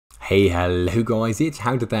Hey, hello guys, it's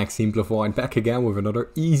How to Tech Simplified back again with another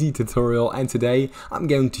easy tutorial, and today I'm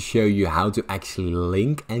going to show you how to actually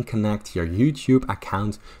link and connect your YouTube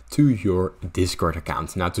account to your Discord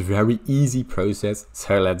account. Now it's a very easy process,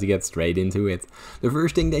 so let's get straight into it. The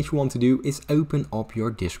first thing that you want to do is open up your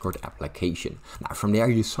Discord application. Now from there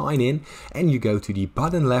you sign in and you go to the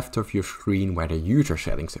bottom left of your screen where the user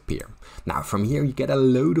settings appear. Now from here you get a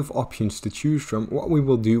load of options to choose from. What we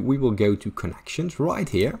will do, we will go to connections right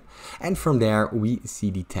here. And from there we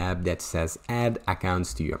see the tab that says add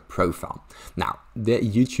accounts to your profile. Now the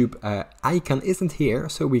YouTube icon isn't here,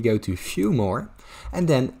 so we go to view more, and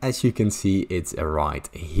then as you can see it's right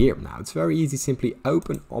here. Now it's very easy, simply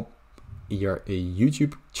open up your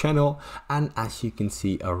YouTube channel, and as you can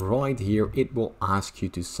see right here it will ask you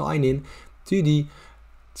to sign in to the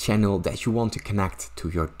channel that you want to connect to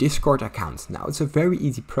your Discord account. Now it's a very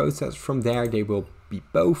easy process. From there they will be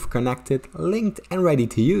both connected, linked and ready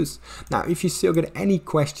to use. Now if you still get any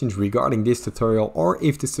questions regarding this tutorial, or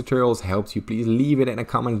if this tutorial has helped you, please leave it in the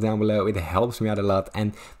comments down below. It helps me out a lot,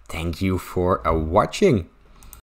 and thank you for watching.